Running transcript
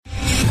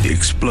The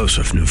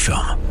explosive new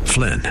film,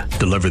 Flynn,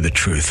 deliver the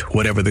truth,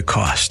 whatever the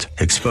cost,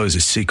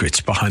 exposes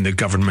secrets behind the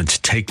government's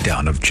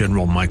takedown of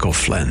General Michael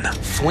Flynn.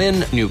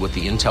 Flynn knew what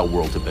the intel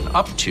world had been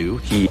up to.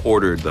 He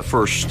ordered the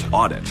first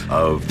audit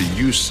of the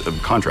use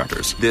of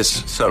contractors.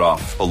 This set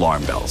off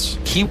alarm bells.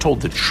 He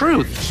told the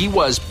truth. He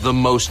was the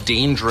most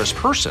dangerous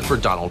person for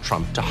Donald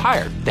Trump to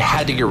hire. They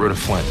had to get rid of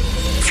Flynn.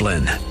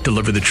 Flynn,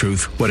 deliver the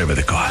truth, whatever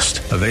the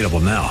cost. Available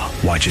now.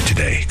 Watch it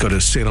today. Go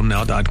to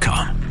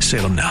salemnow.com.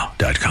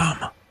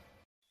 salemnow.com.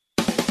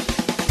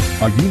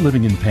 Are you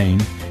living in pain?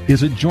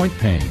 Is it joint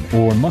pain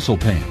or muscle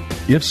pain?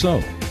 If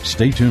so,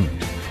 stay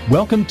tuned.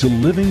 Welcome to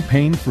Living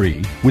Pain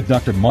Free with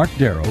Dr. Mark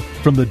Darrow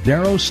from the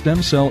Darrow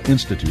Stem Cell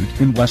Institute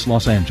in West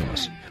Los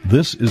Angeles.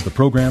 This is the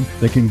program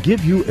that can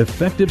give you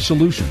effective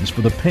solutions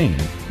for the pain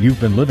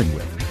you've been living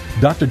with.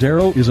 Dr.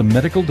 Darrow is a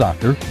medical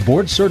doctor,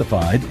 board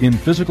certified in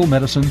physical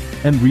medicine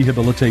and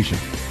rehabilitation.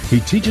 He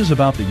teaches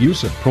about the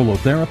use of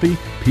prolotherapy,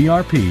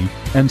 PRP,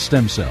 and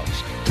stem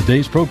cells.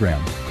 Today's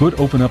program could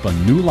open up a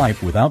new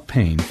life without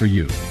pain for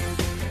you.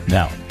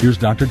 Now, here's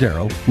Dr.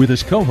 Darrow with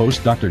his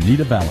co-host, Dr.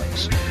 Nita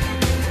Valens.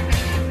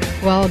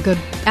 Well, good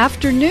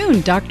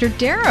afternoon, Dr.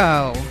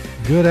 Darrow.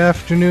 Good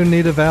afternoon,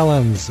 Nita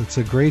Valens. It's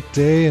a great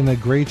day and a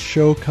great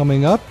show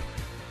coming up,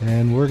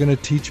 and we're going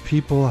to teach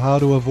people how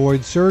to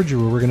avoid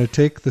surgery. We're going to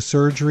take the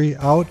surgery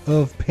out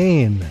of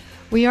pain.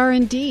 We are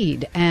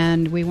indeed,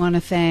 and we want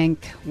to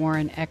thank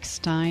Warren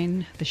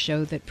Eckstein, the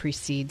show that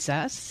precedes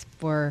us,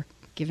 for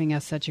giving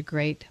us such a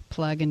great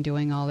plug and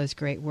doing all this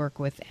great work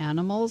with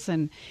animals.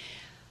 And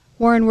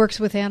Warren works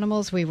with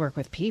animals, we work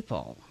with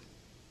people.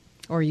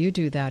 Or you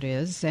do, that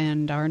is.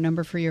 And our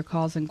number for your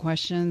calls and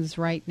questions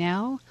right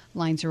now,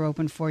 lines are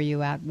open for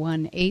you at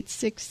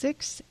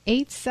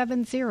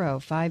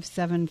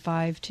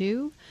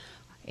 1-866-870-5752,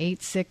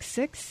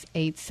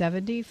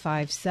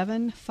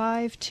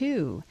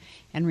 866-870-5752.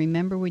 And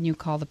remember, when you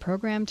call the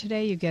program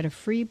today, you get a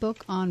free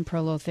book on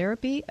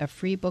prolotherapy, a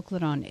free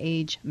booklet on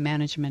age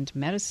management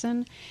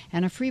medicine,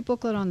 and a free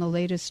booklet on the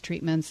latest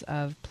treatments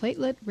of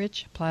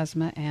platelet-rich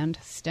plasma and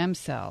stem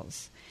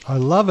cells. I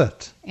love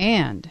it.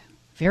 And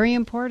very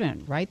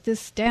important, write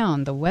this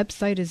down. The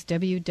website is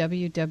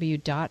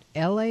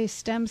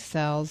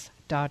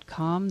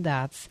www.lastemcells.com.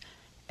 That's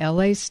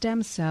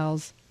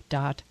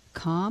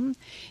lastemcells.com.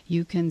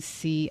 You can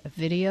see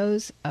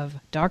videos of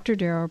Dr.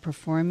 Darrow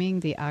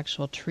performing the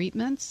actual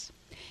treatments,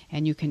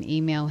 and you can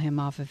email him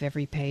off of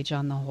every page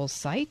on the whole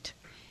site.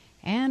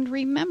 And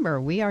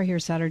remember, we are here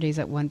Saturdays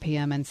at 1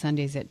 p.m. and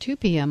Sundays at 2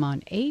 p.m.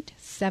 on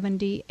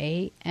 870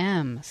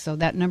 a.m. So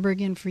that number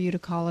again for you to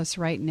call us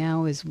right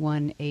now is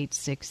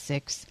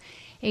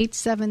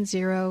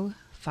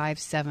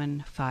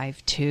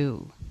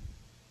 1-866-870-5752.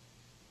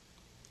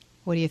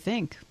 What do you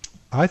think?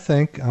 I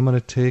think I'm going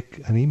to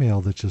take an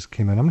email that just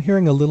came in. I'm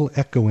hearing a little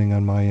echoing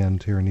on my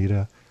end here,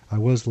 Anita. I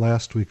was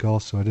last week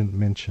also. I didn't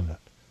mention it.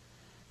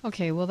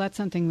 Okay, well, that's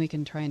something we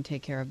can try and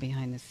take care of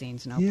behind the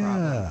scenes. No problem.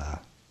 Yeah.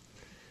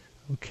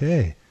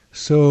 Okay.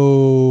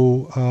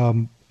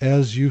 So,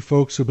 as you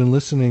folks who have been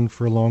listening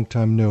for a long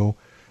time know,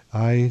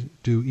 I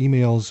do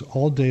emails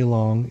all day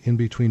long in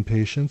between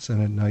patients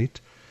and at night.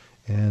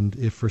 And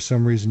if for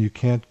some reason you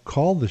can't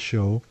call the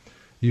show,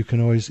 you can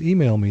always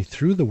email me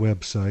through the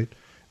website.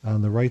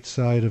 On the right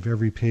side of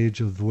every page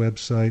of the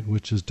website,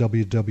 which is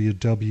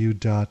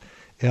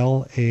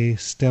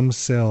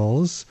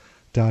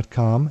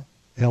www.lastemcells.com,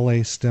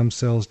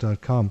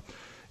 lastemcells.com,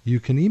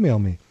 you can email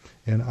me,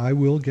 and I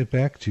will get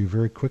back to you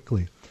very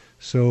quickly.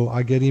 So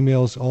I get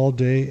emails all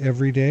day,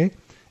 every day,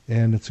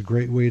 and it's a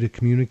great way to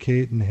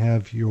communicate and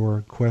have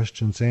your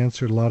questions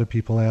answered. A lot of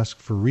people ask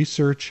for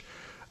research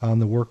on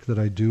the work that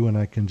I do, and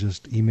I can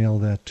just email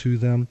that to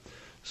them.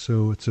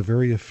 So it's a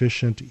very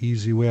efficient,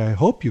 easy way. I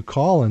hope you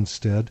call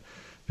instead,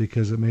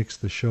 because it makes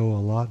the show a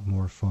lot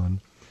more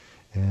fun.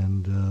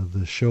 And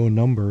the show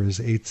number is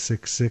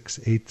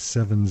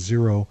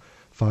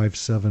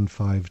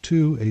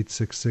 866-870-5752,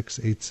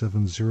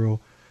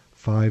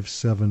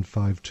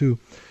 866-870-5752.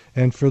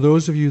 And for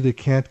those of you that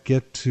can't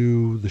get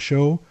to the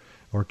show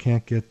or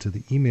can't get to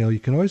the email, you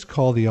can always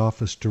call the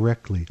office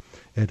directly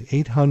at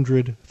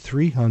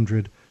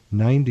 800-300-9300,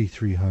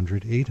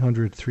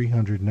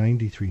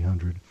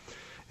 800-300-9300.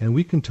 And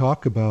we can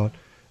talk about,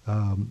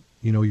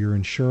 your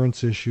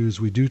insurance issues.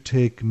 We do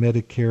take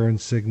Medicare and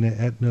Cigna,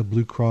 Aetna,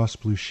 Blue Cross,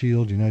 Blue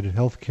Shield, United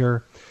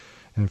Healthcare.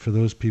 And for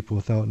those people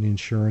without any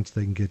insurance,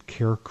 they can get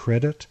Care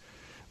Credit,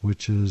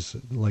 which is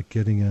like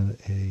getting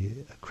a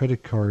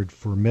credit card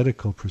for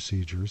medical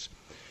procedures.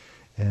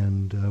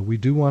 And we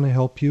do want to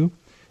help you,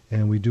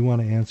 and we do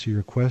want to answer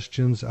your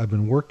questions. I've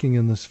been working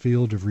in this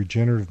field of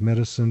regenerative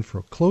medicine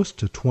for close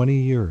to 20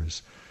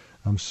 years.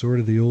 I'm sort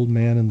of the old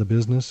man in the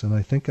business, and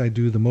I think I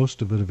do the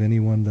most of it of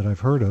anyone that I've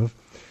heard of.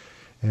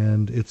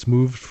 And it's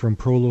moved from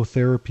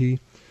prolotherapy,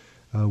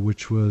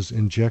 which was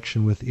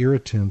injection with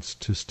irritants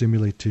to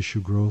stimulate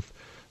tissue growth,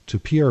 to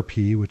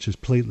PRP, which is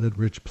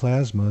platelet-rich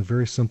plasma, a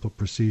very simple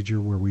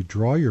procedure where we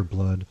draw your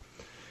blood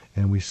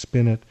and we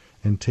spin it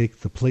and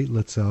take the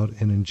platelets out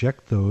and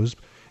inject those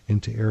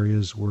into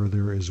areas where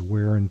there is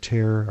wear and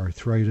tear,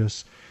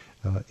 arthritis,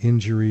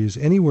 injuries,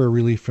 anywhere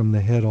really from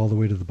the head all the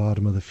way to the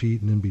bottom of the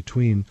feet and in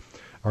between,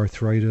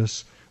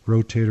 arthritis,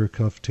 rotator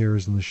cuff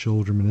tears in the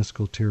shoulder,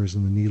 meniscal tears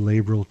in the knee,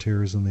 labral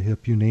tears in the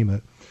hip, you name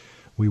it.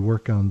 We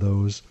work on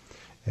those.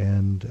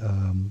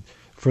 And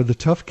for the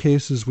tough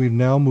cases, we've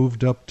now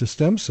moved up to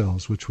stem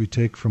cells, which we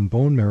take from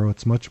bone marrow.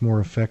 It's much more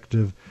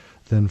effective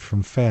than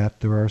from fat.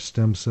 There are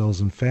stem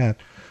cells in fat,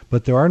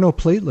 but there are no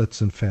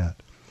platelets in fat.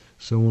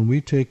 So when we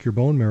take your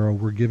bone marrow,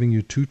 we're giving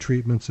you 2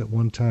 treatments at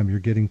one time. You're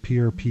getting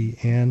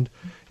PRP and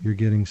you're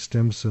getting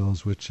stem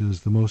cells, which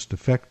is the most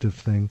effective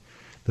thing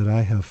that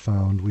I have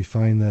found. We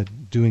find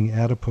that doing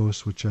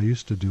adipose, which I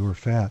used to do, or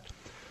fat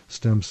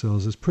stem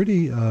cells, is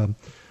pretty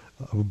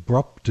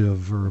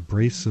abruptive or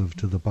abrasive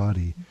to the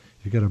body.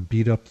 You've got to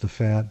beat up the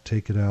fat,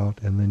 take it out,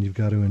 and then you've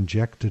got to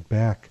inject it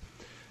back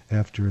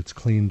after it's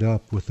cleaned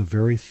up with a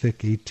very thick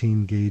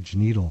 18-gauge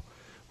needle,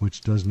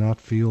 which does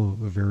not feel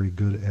very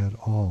good at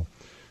all.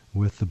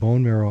 With the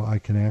bone marrow, I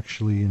can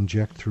actually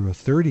inject through a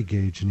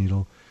 30-gauge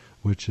needle,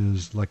 which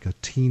is like a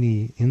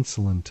teeny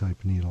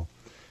insulin-type needle,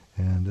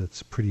 and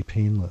it's pretty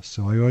painless.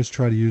 So I always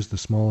try to use the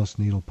smallest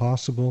needle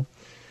possible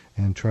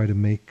and try to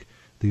make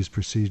these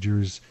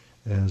procedures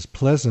as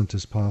pleasant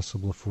as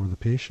possible for the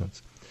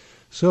patients.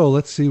 So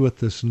let's see what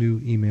this new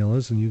email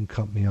is, and you can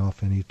cut me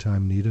off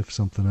anytime need if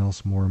something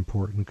else more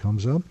important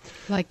comes up.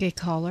 Like a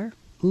caller?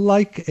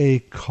 Like a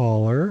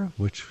caller,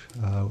 which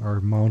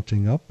are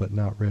mounting up but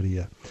not ready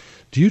yet.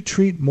 Do you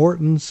treat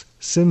Morton's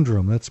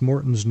syndrome? That's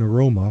Morton's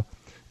neuroma,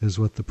 is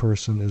what the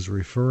person is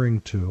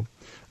referring to.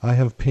 I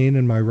have pain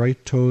in my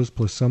right toes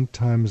plus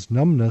sometimes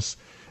numbness,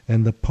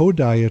 and the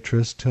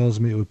podiatrist tells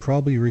me it would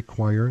probably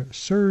require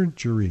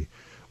surgery.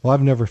 Well,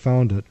 I've never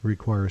found it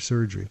require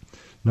surgery.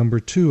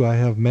 Number 2, I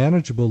have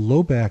manageable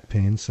low back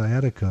pain,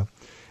 sciatica,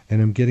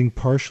 and am getting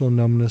partial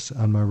numbness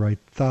on my right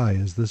thigh.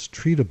 Is this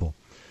treatable?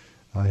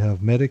 I have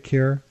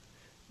Medicare,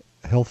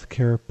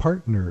 Healthcare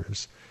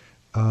Partners.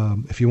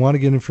 If you want to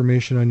get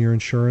information on your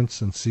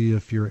insurance and see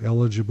if you're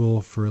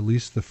eligible for at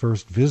least the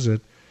first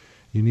visit,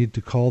 you need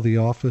to call the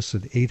office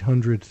at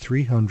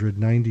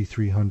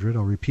 800-300-9300.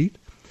 I'll repeat,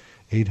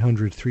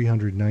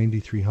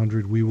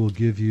 800-300-9300. We will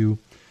give you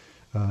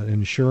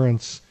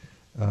insurance.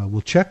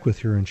 We'll check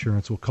with your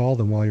insurance. We'll call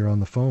them while you're on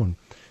the phone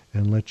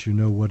and let you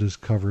know what is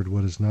covered,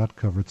 what is not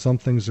covered. Some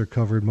things are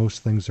covered.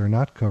 Most things are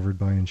not covered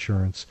by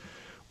insurance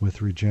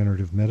with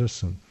regenerative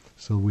medicine.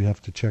 So we have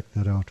to check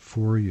that out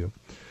for you.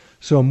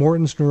 So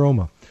Morton's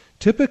neuroma.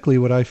 Typically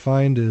what I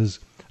find is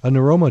a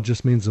neuroma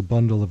just means a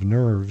bundle of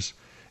nerves,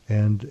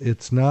 and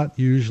it's not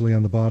usually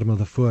on the bottom of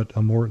the foot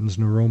a Morton's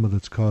neuroma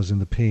that's causing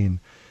the pain.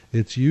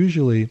 It's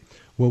usually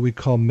what we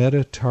call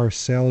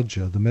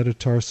metatarsalgia. The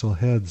metatarsal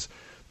heads,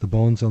 the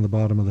bones on the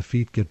bottom of the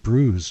feet, get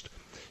bruised,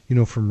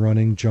 from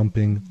running,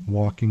 jumping,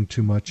 walking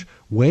too much,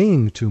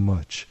 weighing too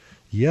much.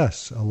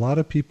 Yes, a lot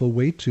of people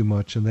weigh too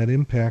much, and that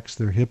impacts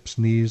their hips,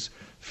 knees,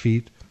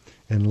 feet,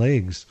 and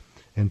legs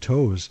and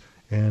toes.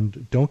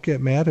 And don't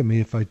get mad at me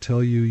if I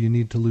tell you you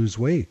need to lose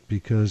weight,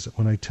 because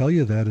when I tell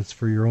you that, it's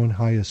for your own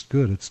highest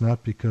good. It's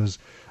not because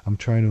I'm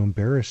trying to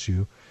embarrass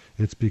you.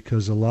 It's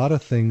because a lot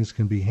of things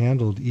can be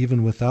handled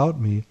even without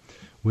me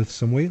with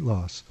some weight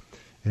loss.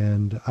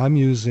 And I'm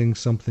using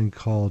something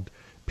called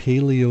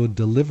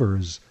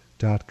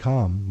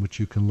paleodelivers.com, which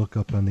you can look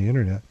up on the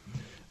internet,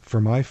 for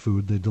my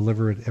food. They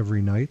deliver it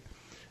every night,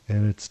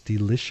 and it's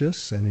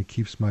delicious, and it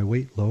keeps my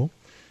weight low.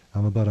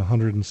 I'm about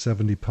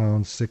 170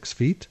 pounds, 6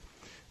 feet,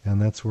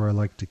 and that's where I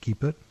like to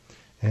keep it.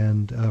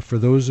 And for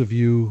those of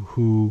you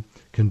who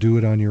can do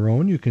it on your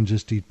own, you can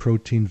just eat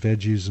protein,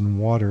 veggies, and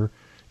water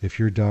if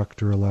your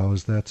doctor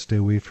allows that. Stay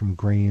away from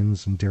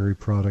grains and dairy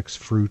products,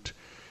 fruit,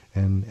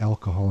 and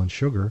alcohol and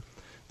sugar.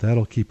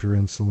 That'll keep your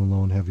insulin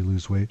low and have you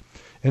lose weight.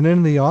 And then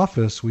in the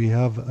office, we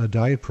have a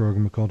diet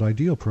program called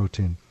Ideal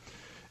Protein,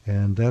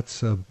 and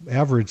that's an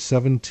average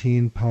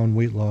 17-pound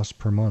weight loss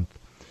per month.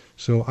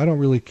 So I don't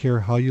really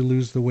care how you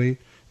lose the weight.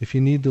 If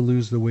you need to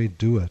lose the weight,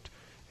 do it.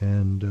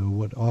 And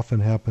what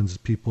often happens is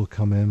people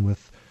come in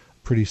with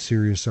pretty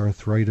serious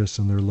arthritis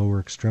in their lower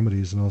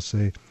extremities, and I'll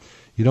say,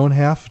 you don't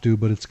have to,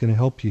 but it's going to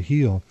help you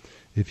heal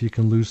if you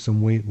can lose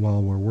some weight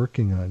while we're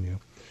working on you.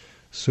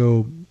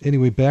 So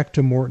anyway, back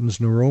to Morton's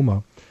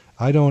neuroma.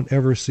 I don't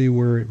ever see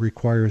where it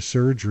requires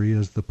surgery,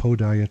 as the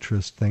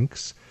podiatrist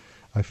thinks.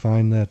 I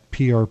find that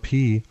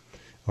PRP,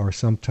 or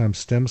sometimes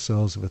stem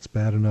cells, if it's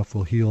bad enough,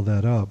 will heal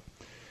that up.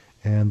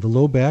 And the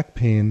low back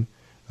pain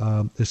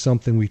is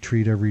something we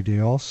treat every day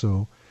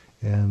also.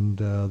 And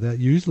that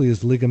usually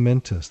is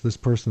ligamentous. This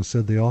person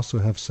said they also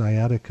have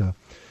sciatica.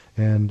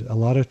 And a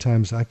lot of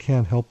times I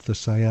can't help the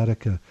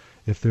sciatica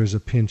if there's a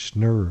pinched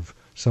nerve.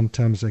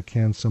 Sometimes I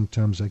can,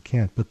 sometimes I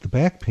can't. But the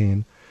back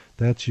pain,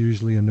 that's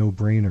usually a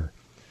no-brainer.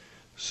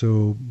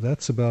 So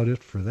that's about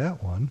it for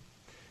that one.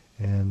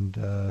 And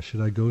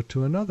should I go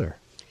to another?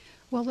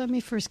 Well, let me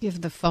first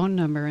give the phone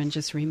number and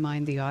just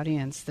remind the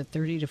audience that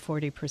 30 to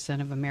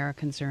 40% of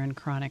Americans are in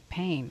chronic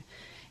pain.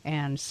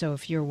 And so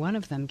if you're one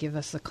of them, give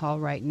us a call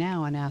right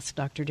now and ask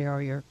Dr. Darrow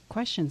your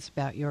questions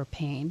about your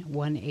pain.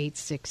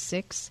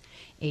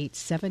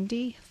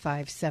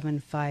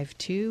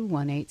 1-866-870-5752,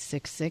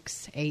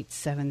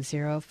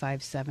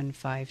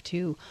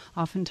 1-866-870-5752.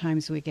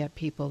 Oftentimes we get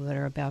people that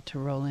are about to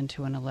roll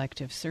into an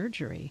elective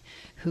surgery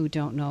who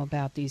don't know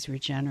about these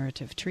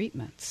regenerative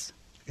treatments.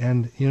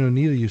 And,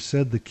 Nita, you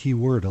said the key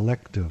word,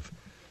 elective.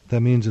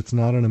 That means it's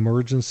not an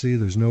emergency.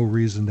 There's no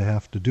reason to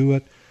have to do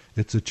it.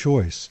 It's a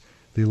choice.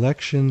 The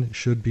election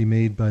should be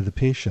made by the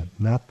patient,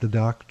 not the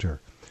doctor.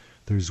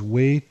 There's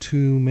way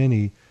too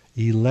many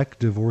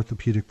elective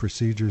orthopedic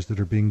procedures that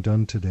are being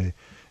done today,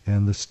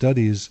 and the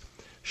studies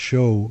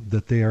show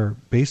that they are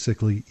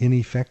basically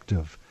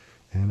ineffective.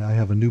 And I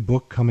have a new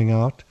book coming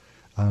out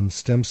on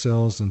stem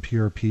cells and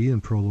PRP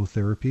and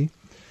prolotherapy,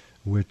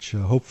 which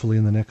hopefully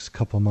in the next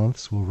couple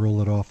months we'll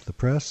roll it off the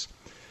press,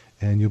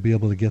 and you'll be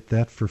able to get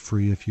that for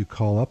free if you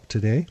call up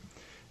today.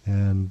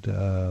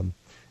 And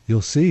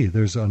you'll see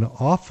there's an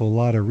awful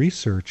lot of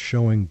research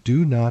showing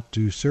do not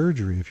do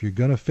surgery. If you're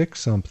going to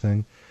fix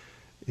something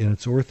and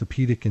it's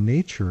orthopedic in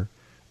nature,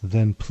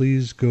 then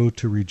please go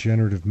to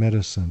regenerative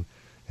medicine.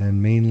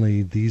 And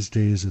mainly these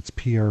days it's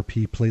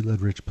PRP,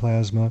 platelet-rich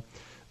plasma.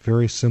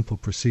 Very simple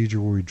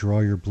procedure where we draw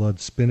your blood,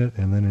 spin it,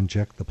 and then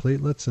inject the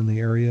platelets in the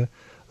area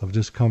of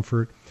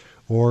discomfort.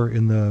 Or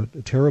in the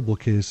terrible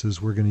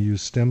cases, we're going to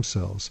use stem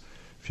cells.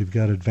 If you've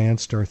got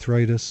advanced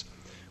arthritis,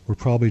 we're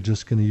probably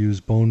just going to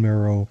use bone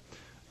marrow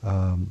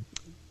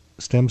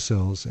stem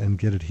cells and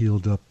get it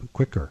healed up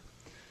quicker.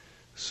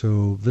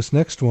 So this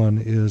next one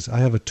is, I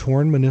have a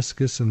torn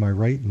meniscus in my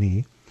right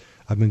knee.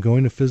 I've been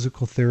going to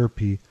physical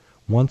therapy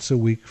once a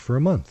week for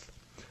a month.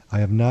 I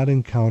have not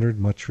encountered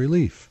much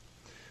relief.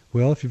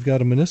 Well, if you've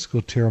got a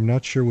meniscal tear, I'm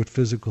not sure what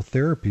physical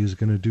therapy is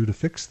going to do to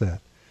fix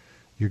that.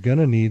 You're going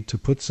to need to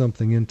put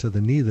something into the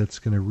knee that's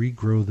going to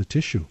regrow the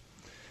tissue.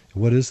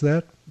 What is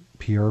that?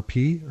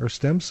 PRP or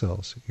stem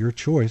cells? Your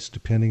choice,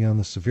 depending on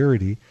the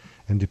severity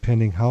and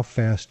depending how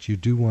fast you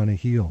do want to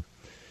heal.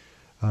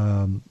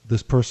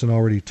 This person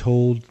already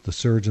told the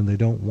surgeon they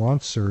don't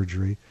want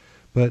surgery,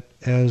 but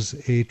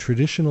as a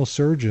traditional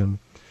surgeon,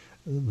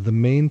 the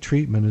main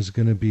treatment is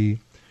going to be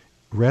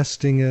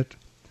resting it,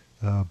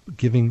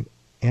 giving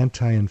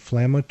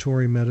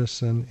anti-inflammatory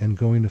medicine, and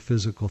going to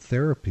physical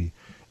therapy.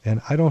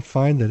 And I don't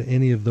find that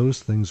any of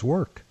those things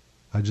work.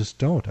 I just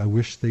don't. I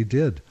wish they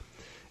did.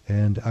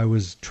 And I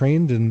was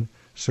trained in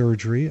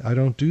surgery. I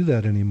don't do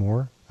that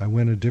anymore. I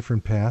went a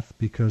different path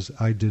because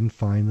I didn't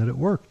find that it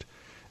worked.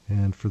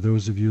 And for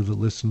those of you that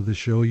listen to the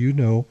show, you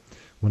know,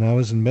 when I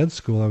was in med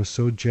school, I was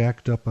so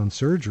jacked up on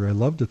surgery. I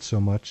loved it so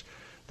much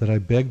that I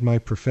begged my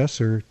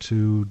professor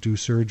to do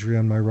surgery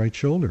on my right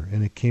shoulder.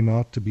 And it came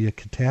out to be a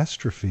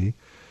catastrophe,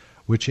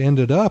 which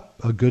ended up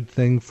a good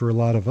thing for a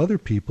lot of other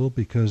people,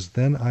 because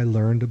then I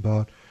learned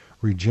about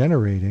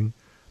regenerating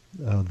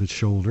the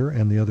shoulder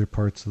and the other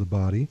parts of the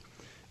body.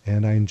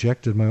 And I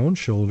injected my own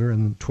shoulder,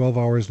 and 12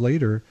 hours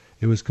later,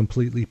 it was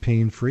completely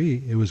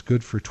pain-free. It was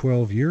good for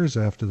 12 years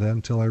after that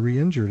until I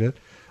re-injured it.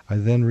 I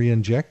then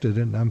re-injected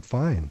it, and I'm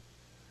fine.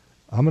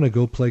 I'm going to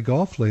go play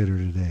golf later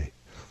today.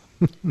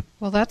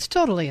 Well, that's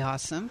totally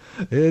awesome.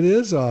 It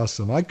is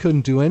awesome. I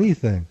couldn't do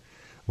anything.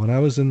 When I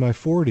was in my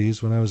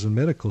 40s, when I was in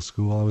medical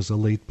school, I was a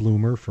late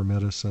bloomer for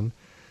medicine.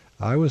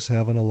 I was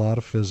having a lot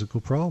of physical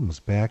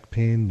problems: back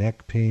pain,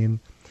 neck pain,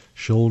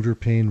 shoulder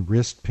pain,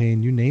 wrist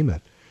pain, you name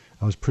it.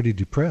 I was pretty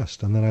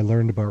depressed. And then I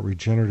learned about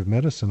regenerative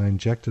medicine. I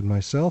injected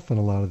myself in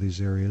a lot of these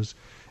areas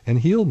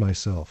and healed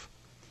myself.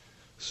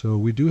 So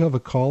we do have a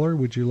caller.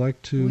 Would you like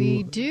to?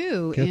 We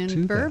do.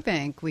 In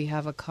Burbank, we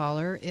have a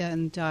caller,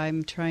 and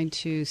I'm trying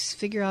to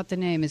figure out the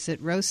name. Is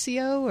it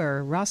Rocio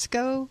or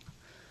Roscoe?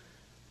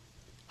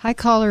 Hi,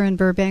 caller in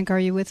Burbank. Are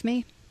you with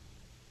me?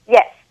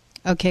 Yes.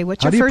 Okay,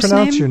 what's your How first name? do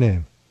you pronounce your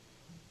name?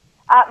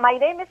 My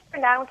name is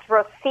pronounced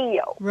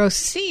Rocio.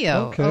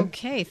 Rocio.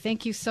 Okay,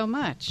 thank you so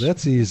much.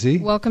 That's easy.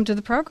 Welcome to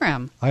the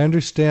program. I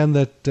understand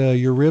that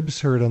your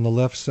ribs hurt on the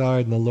left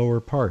side and the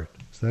lower part.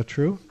 Is that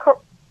true?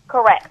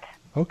 Correct.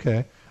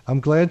 Okay. I'm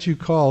glad you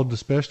called,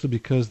 especially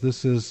because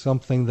this is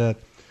something that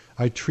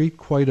I treat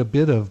quite a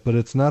bit of, but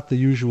it's not the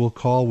usual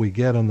call we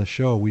get on the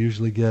show. We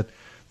usually get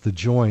the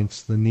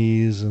joints, the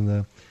knees and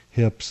the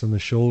hips and the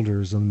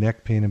shoulders and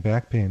neck pain and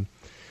back pain.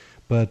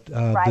 But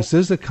Right. This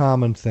is a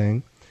common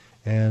thing,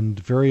 and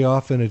very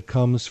often it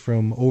comes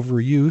from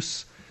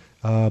overuse.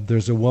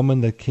 There's a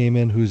woman that came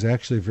in who's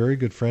actually a very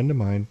good friend of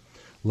mine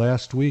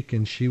last week,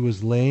 and she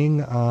was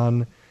laying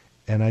on,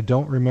 and I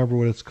don't remember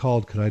what it's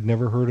called because I'd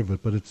never heard of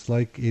it, but it's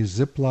like a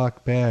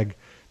Ziploc bag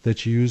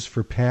that you use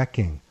for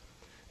packing.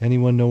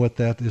 Anyone know what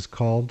that is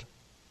called?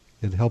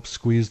 It helps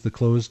squeeze the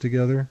clothes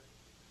together?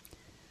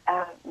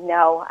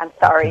 No, I'm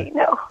sorry, Okay.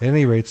 no. At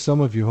any rate,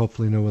 some of you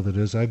hopefully know what it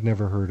is. I'd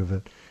never heard of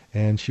it.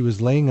 And she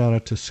was laying on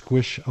it to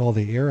squish all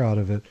the air out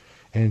of it,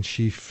 and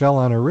she fell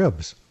on her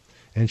ribs.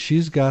 And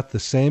she's got the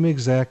same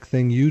exact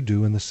thing you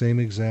do in the same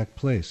exact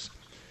place.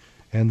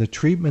 And the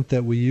treatment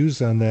that we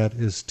use on that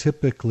is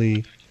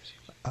typically,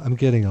 I'm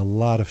getting a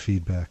lot of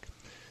feedback,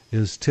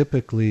 is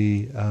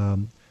typically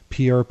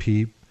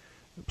PRP,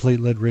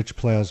 platelet-rich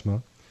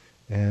plasma.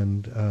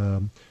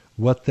 And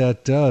what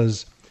that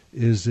does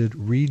is it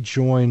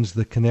rejoins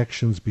the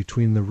connections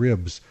between the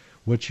ribs.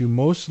 What you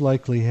most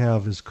likely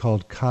have is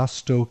called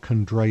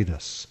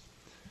costochondritis.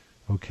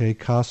 Okay,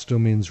 costo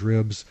means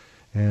ribs,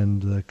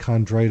 and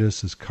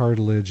chondritis is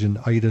cartilage, and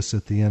itis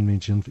at the end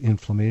means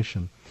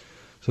inflammation.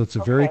 So it's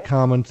a very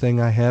common thing.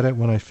 I had it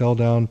when I fell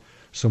down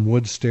some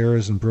wood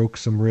stairs and broke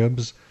some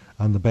ribs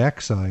on the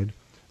backside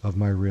of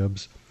my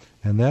ribs,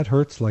 and that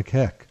hurts like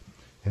heck.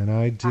 And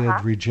I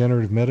did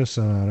regenerative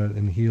medicine on it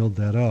and healed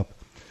that up.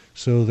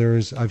 So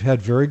I've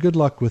had very good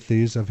luck with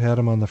these. I've had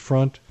them on the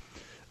front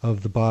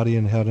of the body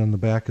and had on the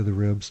back of the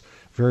ribs.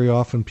 Very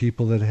often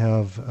people that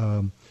have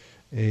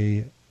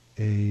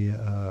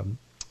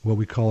what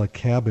we call a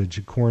CABG,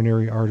 a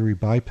coronary artery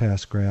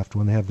bypass graft,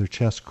 when they have their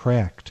chest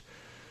cracked,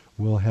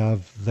 will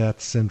have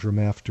that syndrome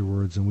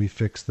afterwards, and we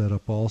fix that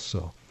up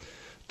also.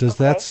 Does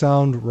that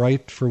sound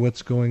right for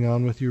what's going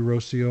on with you,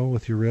 Rocio,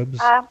 with your ribs?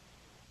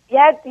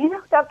 Yeah,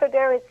 Dr.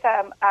 Derek,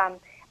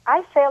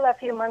 I fell a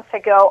few months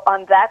ago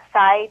on that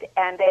side,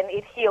 and then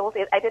it healed.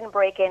 I didn't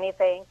break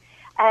anything.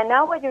 And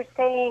now what you're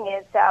saying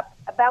is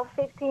about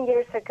 15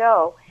 years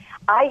ago,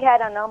 I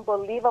had an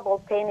unbelievable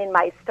pain in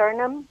my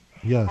sternum.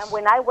 Yes. And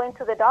when I went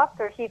to the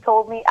doctor, he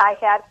told me I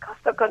had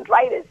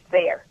costochondritis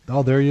there.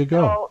 Oh, there you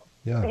go. So,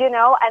 yeah.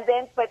 And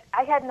then, but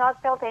I had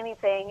not felt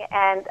anything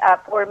and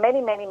for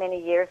many, many,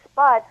 many years.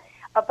 But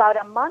about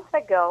a month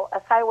ago,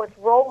 as I was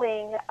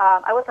rolling,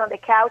 I was on the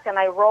couch and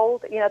I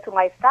rolled, to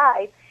my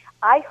side,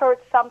 I heard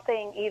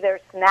something either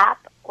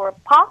snap or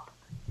pop.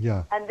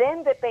 Yeah. And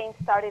then the pain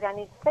started, and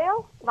it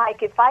felt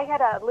like if I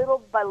had a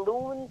little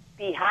balloon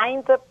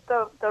behind the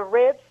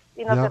ribs,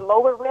 the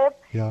lower rib.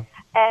 Yeah.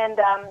 And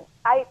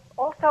I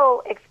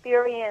also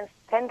experienced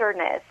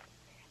tenderness.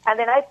 And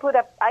then I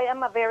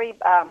am a very,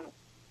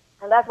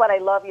 and that's what I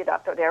love you,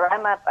 Dr. Dara.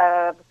 I'm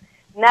a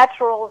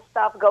natural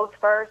stuff goes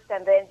first,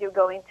 and then you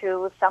go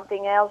into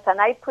something else. And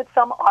I put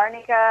some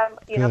arnica,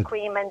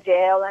 cream and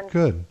gel, and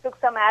took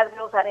some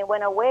Advils, and it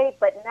went away.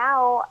 But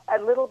now, a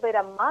little bit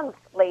a month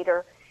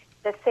later,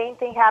 the same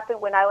thing happened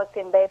when I was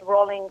in bed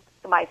rolling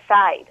to my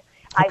side.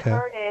 I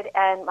heard it,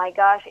 and my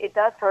gosh, it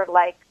does hurt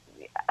like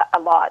a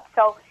lot.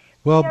 So,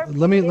 well,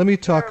 let me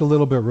talk a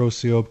little bit,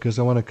 Rocio, because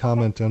I want to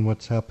comment on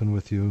what's happened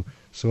with you,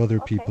 so other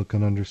people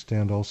can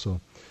understand also.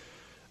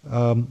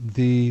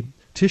 The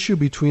tissue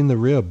between the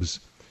ribs,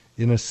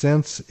 in a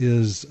sense,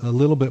 is a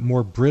little bit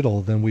more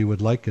brittle than we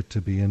would like it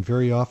to be, and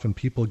very often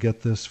people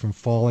get this from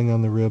falling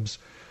on the ribs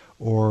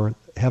or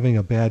having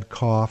a bad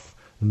cough,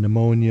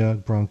 pneumonia,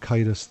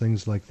 bronchitis,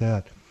 things like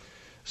that.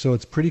 So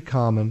it's pretty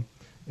common,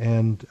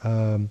 and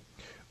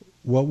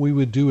what we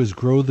would do is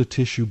grow the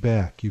tissue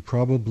back. You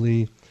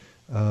probably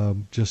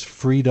just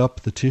freed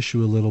up the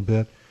tissue a little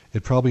bit.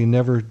 It probably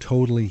never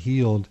totally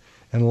healed,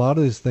 and a lot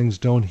of these things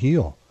don't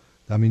heal.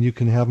 I mean, you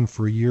can have them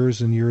for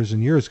years and years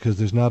and years because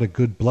there's not a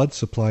good blood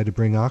supply to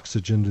bring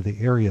oxygen to the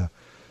area.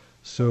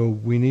 So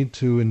we need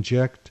to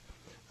inject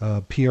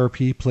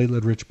PRP,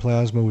 platelet-rich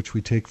plasma, which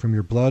we take from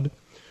your blood,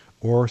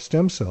 or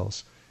stem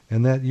cells.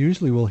 And that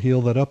usually will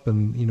heal that up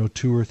in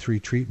 2 or 3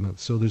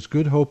 treatments. So there's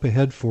good hope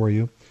ahead for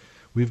you.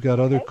 We've got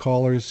other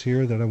callers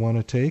here that I want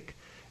to take.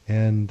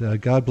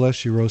 And God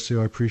bless you,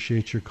 Rocio. I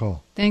appreciate your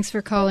call. Thanks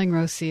for calling,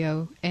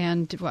 Rocio.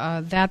 And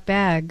that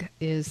bag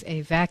is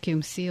a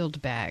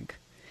vacuum-sealed bag.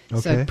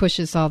 Okay. So it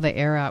pushes all the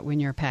air out when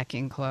you're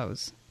packing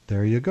clothes.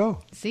 There you go.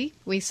 See,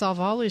 we solve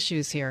all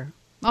issues here.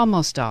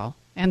 Almost all.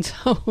 And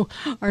so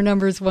our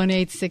number is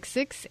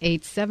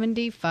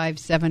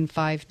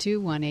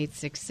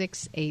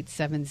 1-866-870-5752,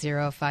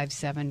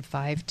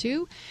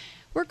 1-866-870-5752.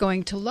 We're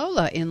going to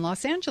Lola in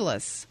Los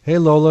Angeles. Hey,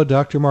 Lola,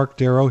 Dr. Mark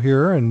Darrow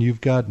here, and you've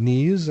got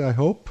knees, I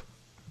hope?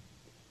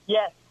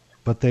 Yes.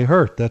 But they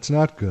hurt. That's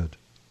not good.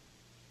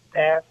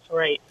 That's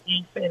right.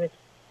 He said it's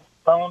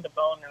bone to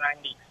bone and I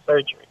need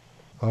surgery.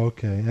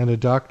 Okay. And a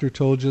doctor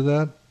told you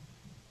that?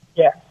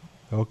 Yes.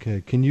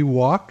 Okay. Can you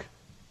walk?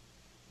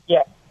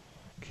 Yes.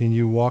 Can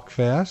you walk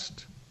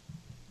fast?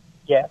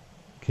 Yes.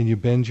 Can you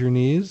bend your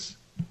knees?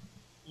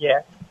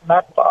 Yes.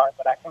 Not far,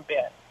 but I can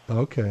bend.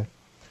 Okay.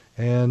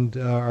 And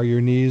are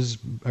your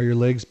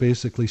legs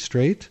basically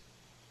straight?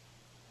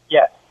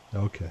 Yes.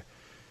 Okay.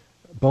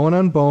 Bone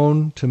on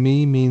bone to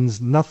me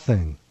means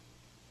nothing.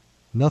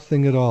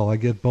 Nothing at all. I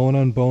get bone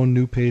on bone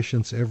new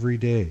patients every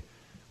day.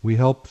 We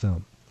help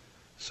them.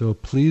 So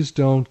please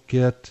don't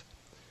get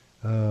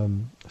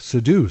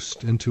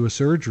seduced into a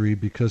surgery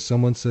because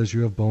someone says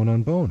you have bone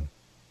on bone.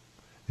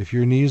 If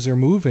your knees are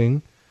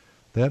moving,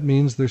 that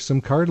means there's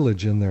some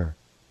cartilage in there.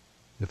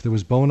 If there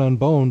was bone on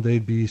bone,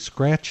 they'd be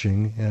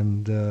scratching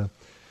and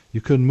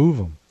you couldn't move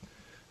them.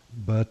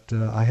 But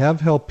I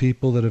have helped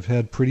people that have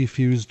had pretty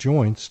fused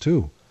joints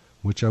too,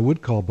 which I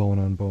would call bone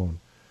on bone.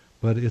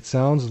 But it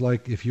sounds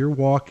like if you're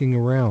walking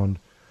around,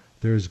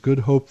 there's good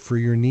hope for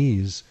your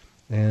knees,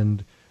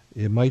 and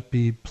it might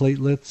be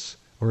platelets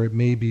or it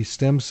may be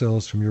stem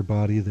cells from your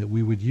body that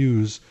we would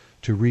use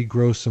to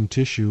regrow some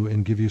tissue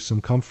and give you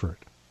some comfort.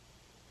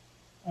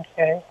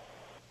 Okay.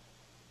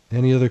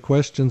 Any other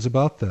questions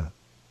about that?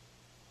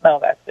 No,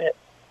 that's it.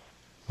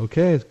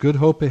 Okay, good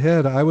hope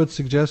ahead. I would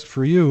suggest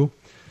for you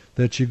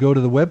that you go to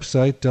the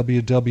website,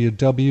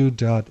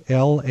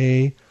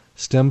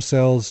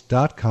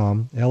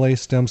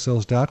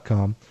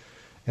 www.lastemcells.com,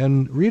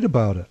 and read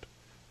about it.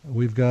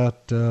 We've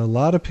got a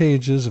lot of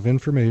pages of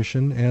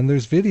information, and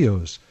there's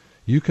videos.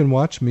 You can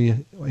watch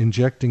me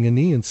injecting a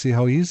knee and see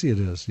how easy it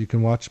is. You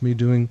can watch me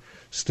doing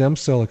stem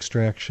cell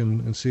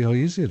extraction and see how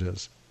easy it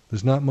is.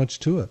 There's not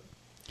much to it.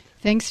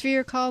 Thanks for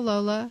your call,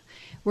 Lola.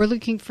 We're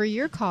looking for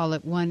your call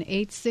at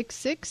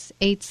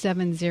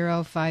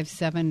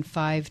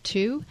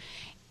 1-866-870-5752.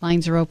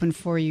 Lines are open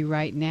for you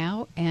right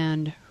now.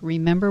 And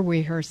remember,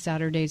 we're here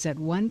Saturdays at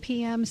 1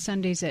 p.m.,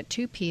 Sundays at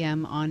 2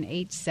 p.m. on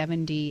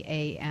 870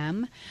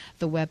 a.m.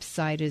 The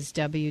website is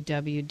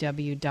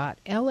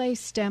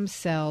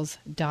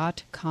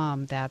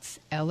www.lastemcells.com. That's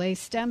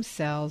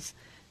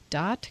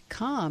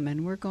lastemcells.com.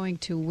 And we're going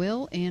to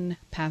Will in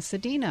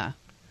Pasadena.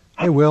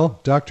 Hey, Will.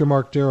 Dr.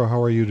 Mark Darrow,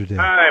 how are you today?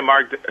 Hi,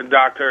 Mark.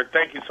 Doctor,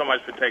 thank you so much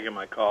for taking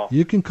my call.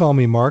 You can call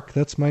me Mark.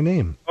 That's my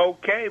name.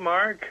 Okay,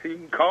 Mark. You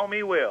can call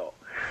me Will.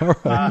 All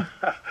right.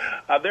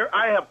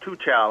 I have two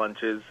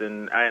challenges,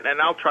 and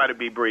I'll try to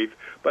be brief.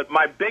 But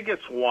my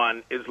biggest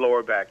one is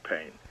lower back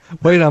pain.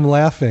 Wait, I'm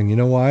laughing. You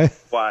know why?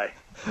 Why?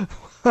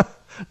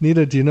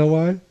 Nita, do you know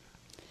why?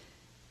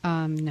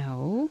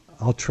 No.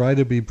 I'll try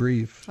to be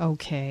brief.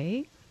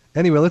 Okay.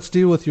 Anyway, let's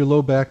deal with your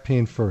low back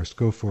pain first.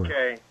 Go for it.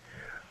 Okay.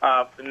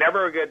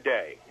 Never a good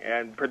day,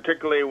 and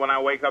particularly when I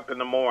wake up in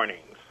the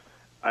mornings.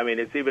 I mean,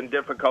 it's even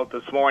difficult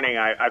this morning.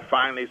 I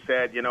finally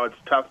said, it's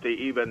tough to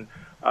even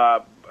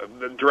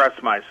dress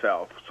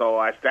myself. So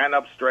I stand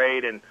up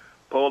straight and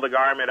pull the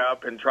garment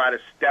up and try to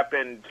step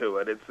into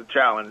it. It's a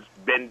challenge,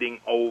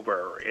 bending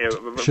over.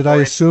 Should I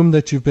assume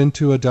that you've been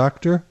to a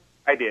doctor?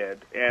 I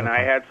did, and Okay.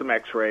 I had some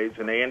x-rays,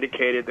 and they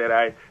indicated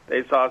that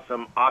they saw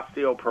some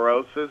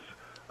osteoporosis.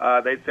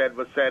 They said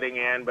was setting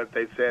in, but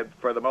they said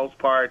for the most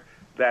part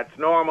that's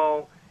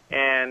normal,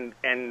 and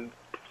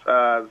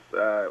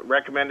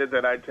recommended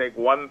that I take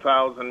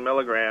 1,000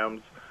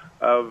 milligrams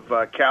of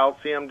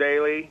calcium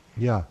daily.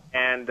 Yeah.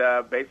 And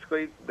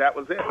basically that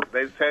was it.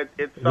 They said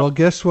it's something. Well,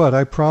 guess what?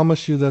 I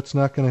promise you that's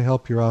not going to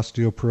help your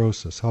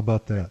osteoporosis. How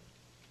about that?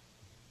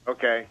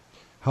 Okay.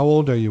 How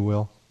old are you,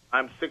 Will?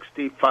 I'm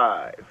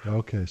 65.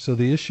 Okay, so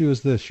the issue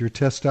is this. Your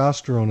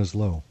testosterone is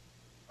low.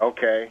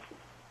 Okay.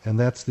 And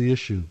that's the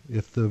issue.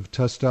 If the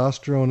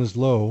testosterone is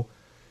low,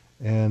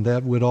 and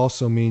that would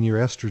also mean your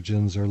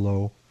estrogens are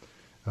low,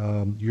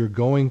 you're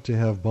going to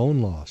have bone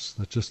loss.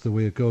 That's just the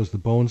way it goes. The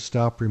bones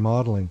stop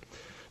remodeling.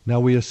 Now,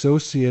 we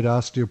associate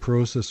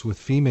osteoporosis with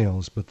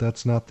females, but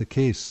that's not the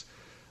case.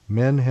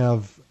 Men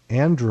have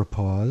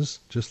andropause,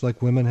 just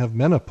like women have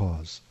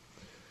menopause.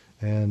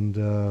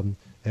 And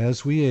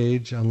as we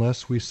age,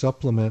 unless we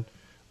supplement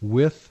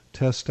with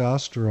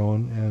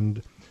testosterone,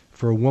 and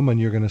for a woman,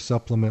 you're going to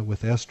supplement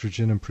with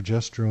estrogen and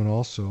progesterone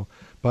also.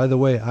 By the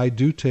way, I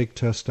do take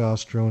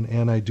testosterone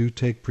and I do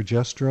take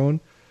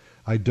progesterone.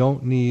 I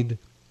don't need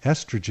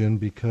estrogen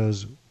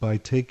because by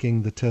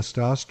taking the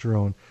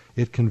testosterone,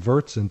 it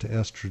converts into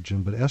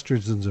estrogen. But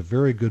estrogen is a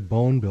very good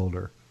bone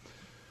builder.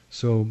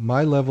 So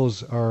my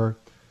levels are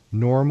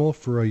normal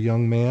for a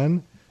young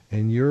man,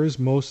 and yours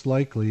most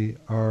likely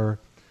are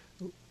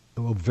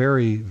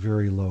very,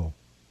 very low.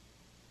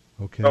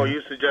 Okay. So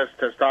you suggest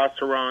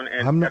testosterone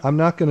and... I'm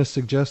not going to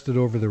suggest it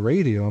over the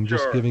radio. I'm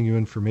just Sure. giving you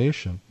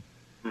information.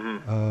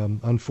 Mm-hmm.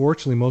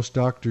 Unfortunately, most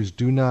doctors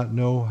do not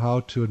know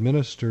how to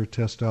administer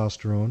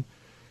testosterone,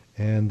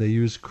 and they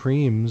use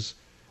creams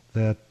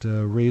that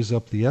raise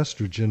up the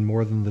estrogen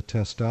more than the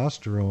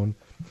testosterone,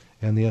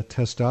 and the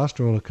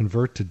testosterone will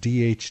convert to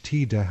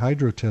DHT,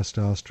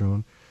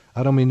 dihydrotestosterone.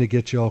 I don't mean to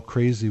get you all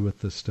crazy with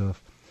this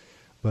stuff,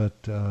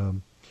 but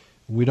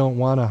we don't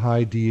want a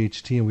high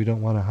DHT and we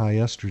don't want a high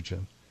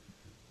estrogen.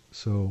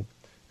 So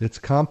it's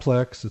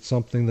complex. It's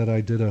something that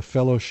I did a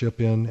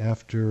fellowship in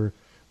after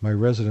my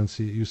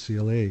residency at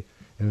UCLA,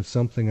 and it's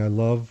something I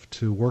love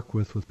to work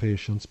with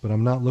patients, but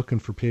I'm not looking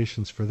for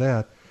patients for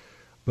that.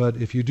 But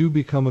if you do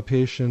become a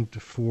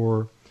patient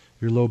for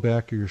your low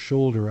back or your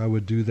shoulder, I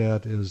would do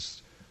that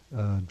as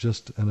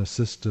just an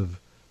assistive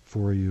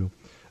for you.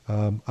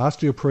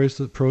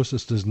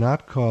 Osteoporosis does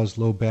not cause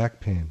low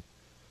back pain.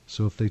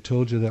 So if they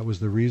told you that was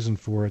the reason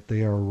for it,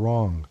 they are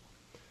wrong.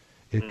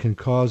 It can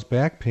cause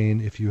back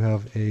pain if you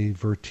have a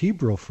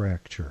vertebral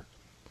fracture.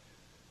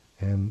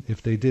 And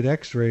if they did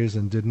x-rays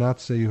and did not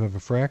say you have a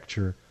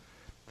fracture,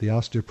 the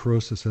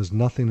osteoporosis has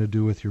nothing to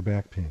do with your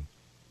back pain.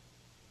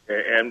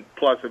 And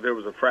plus, if there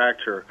was a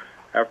fracture,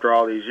 after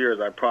all these years,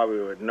 I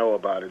probably would know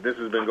about it. This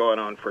has been going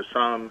on for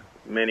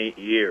many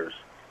years.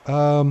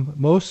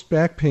 Most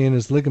back pain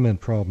is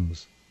ligament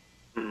problems.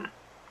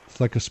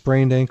 It's like a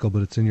sprained ankle,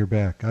 but it's in your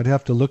back. I'd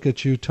have to look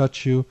at you,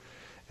 touch you,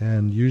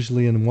 and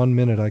usually in 1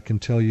 minute I can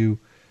tell you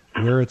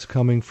where it's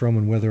coming from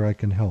and whether I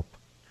can help.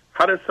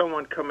 How does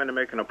someone come in to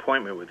make an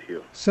appointment with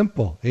you?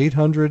 Simple.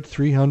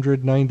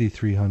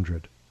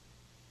 800-300-9300.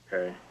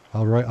 Okay.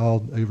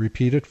 I'll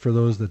repeat it for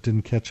those that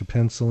didn't catch a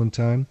pencil in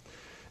time.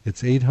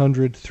 It's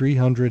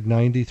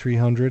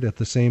 800-300-9300. At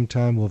the same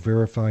time, we'll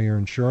verify your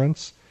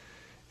insurance.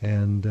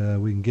 and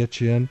we can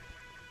get you in.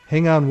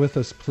 Hang on with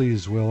us,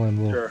 please, Will,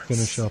 and we'll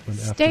finish up. And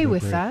stay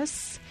with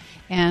us,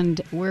 and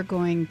we're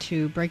going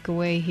to break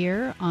away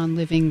here on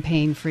Living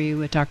Pain-Free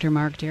with Dr.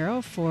 Mark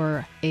Darrow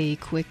for a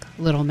quick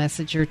little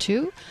message or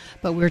two.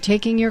 But we're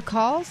taking your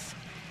calls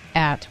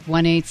at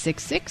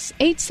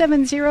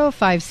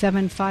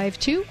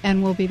 1-866-870-5752,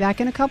 and we'll be back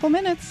in a couple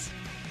minutes.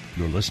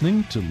 You're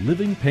listening to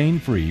Living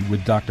Pain-Free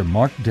with Dr.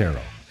 Mark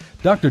Darrow.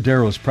 Dr.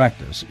 Darrow's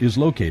practice is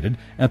located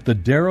at the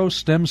Darrow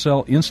Stem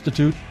Cell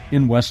Institute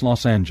in West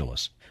Los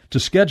Angeles. To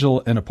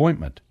schedule an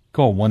appointment,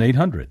 call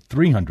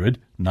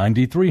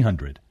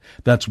 1-800-300-9300.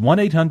 That's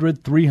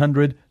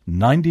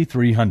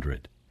 1-800-300-9300.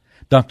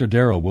 Dr.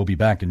 Darrow will be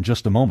back in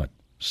just a moment.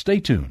 Stay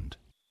tuned.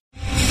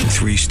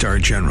 3-star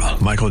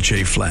General Michael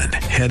J. Flynn,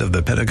 head of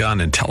the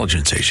Pentagon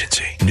Intelligence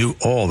Agency, knew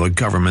all the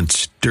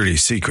government's dirty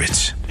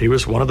secrets. He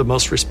was one of the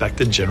most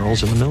respected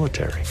generals in the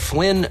military.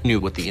 Flynn knew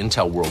what the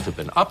intel world had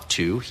been up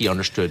to. He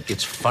understood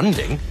its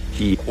funding.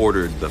 He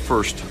ordered the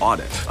first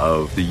audit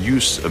of the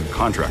use of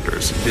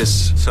contractors.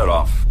 This set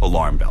off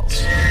alarm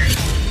bells.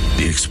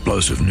 The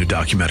explosive new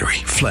documentary,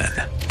 Flynn,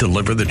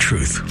 Deliver the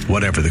Truth,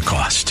 Whatever the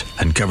Cost,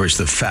 uncovers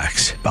the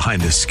facts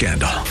behind this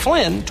scandal.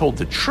 Flynn told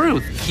the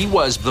truth. He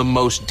was the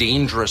most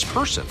dangerous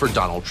person for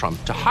Donald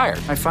Trump to hire.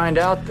 I find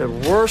out the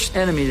worst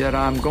enemy that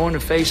I'm going to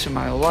face in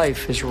my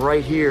life is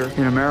right here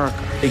in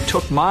America. They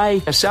took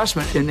my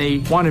assessment and they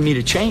wanted me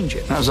to change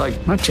it. And I was like,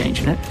 I'm not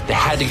changing it. They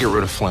had to get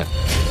rid of Flynn.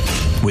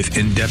 With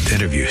in-depth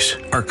interviews,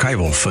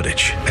 archival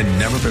footage, and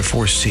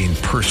never-before-seen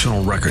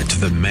personal records of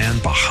the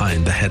man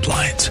behind the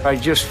headlines. I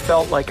just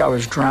felt like I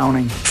was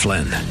drowning.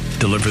 Flynn,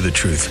 Deliver the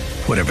Truth,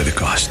 Whatever the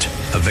Cost.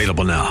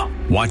 Available now.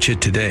 Watch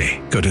it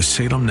today. Go to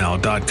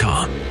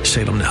salemnow.com.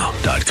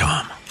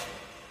 salemnow.com.